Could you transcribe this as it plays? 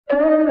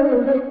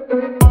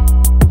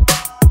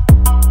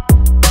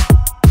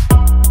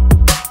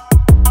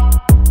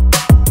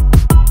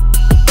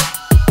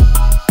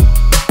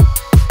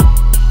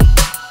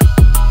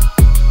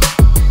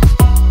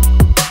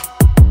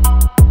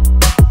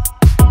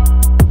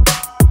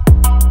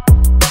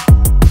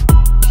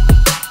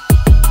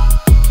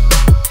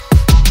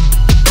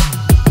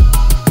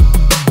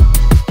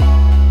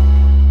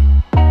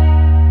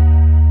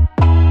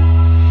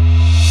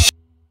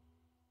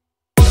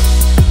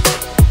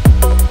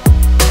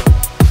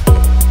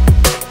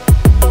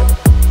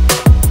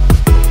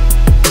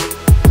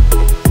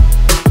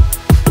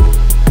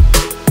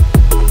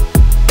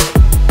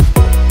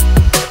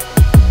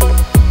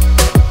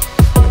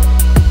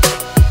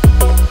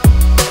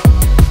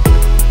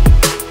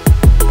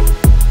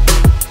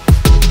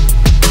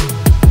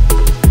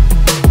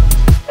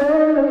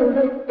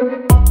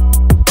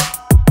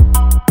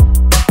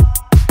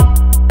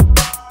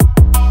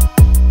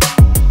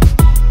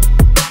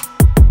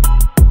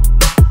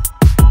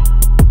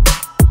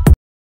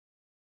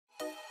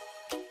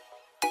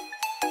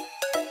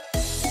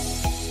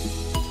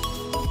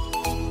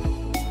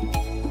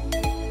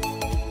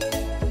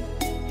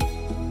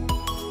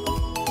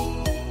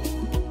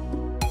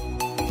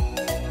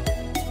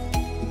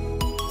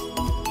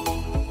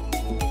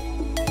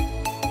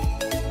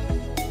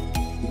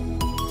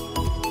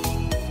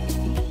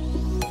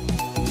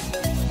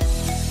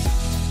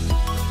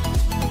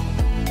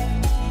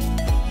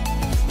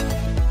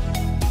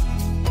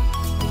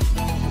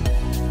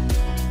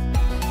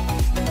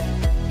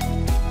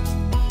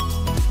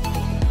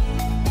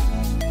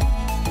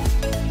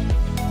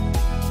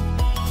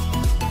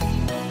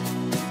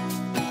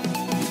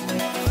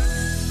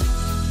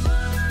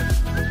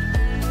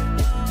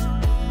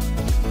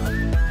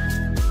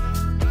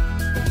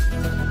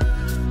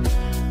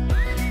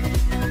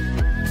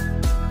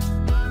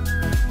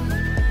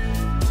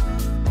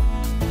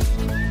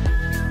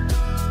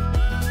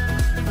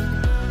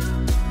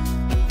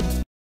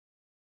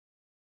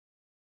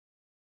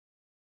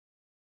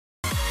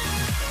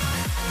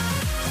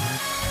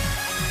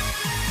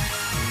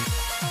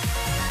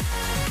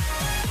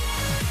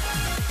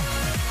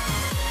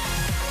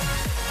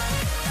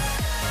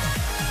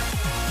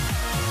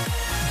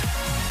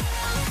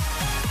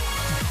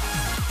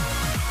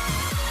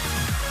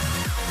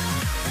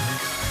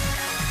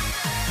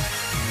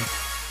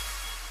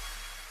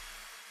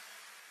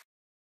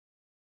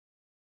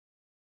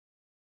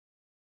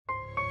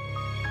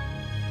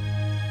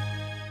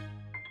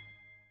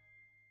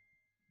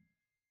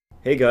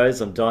Hey guys,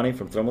 I'm Donnie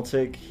from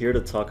Thermaltake, here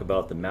to talk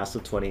about the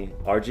Massive 20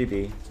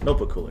 RGB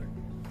notebook cooler.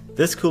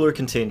 This cooler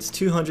contains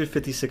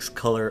 256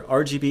 color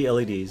RGB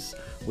LEDs,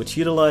 which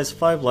utilize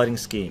 5 lighting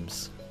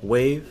schemes: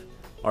 wave,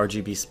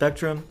 RGB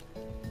spectrum,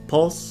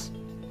 pulse,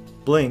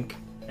 blink,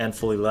 and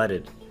fully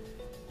lighted.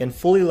 In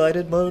fully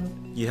lighted mode,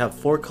 you have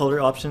 4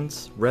 color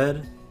options: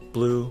 red,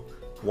 blue,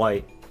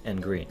 white,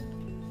 and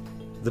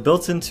green. The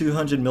built-in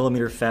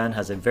 200mm fan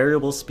has a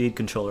variable speed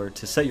controller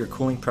to set your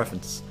cooling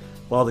preference,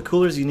 while the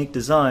cooler's unique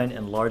design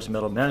and large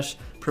metal mesh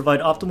provide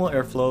optimal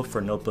airflow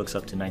for notebooks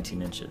up to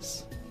 19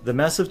 inches. The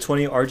Massive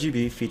 20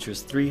 RGB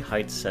features 3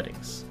 height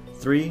settings: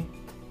 3,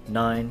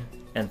 9,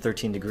 and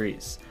 13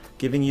 degrees,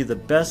 giving you the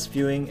best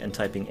viewing and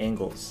typing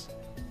angles.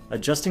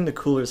 Adjusting the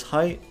cooler's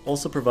height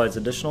also provides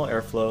additional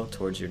airflow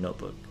towards your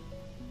notebook.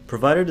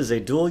 Provided is a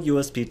dual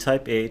USB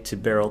Type-A to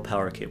barrel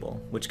power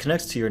cable, which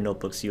connects to your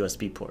notebook's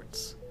USB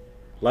ports.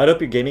 Light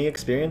up your gaming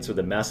experience with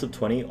the Massive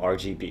 20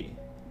 RGB.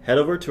 Head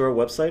over to our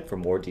website for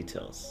more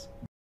details.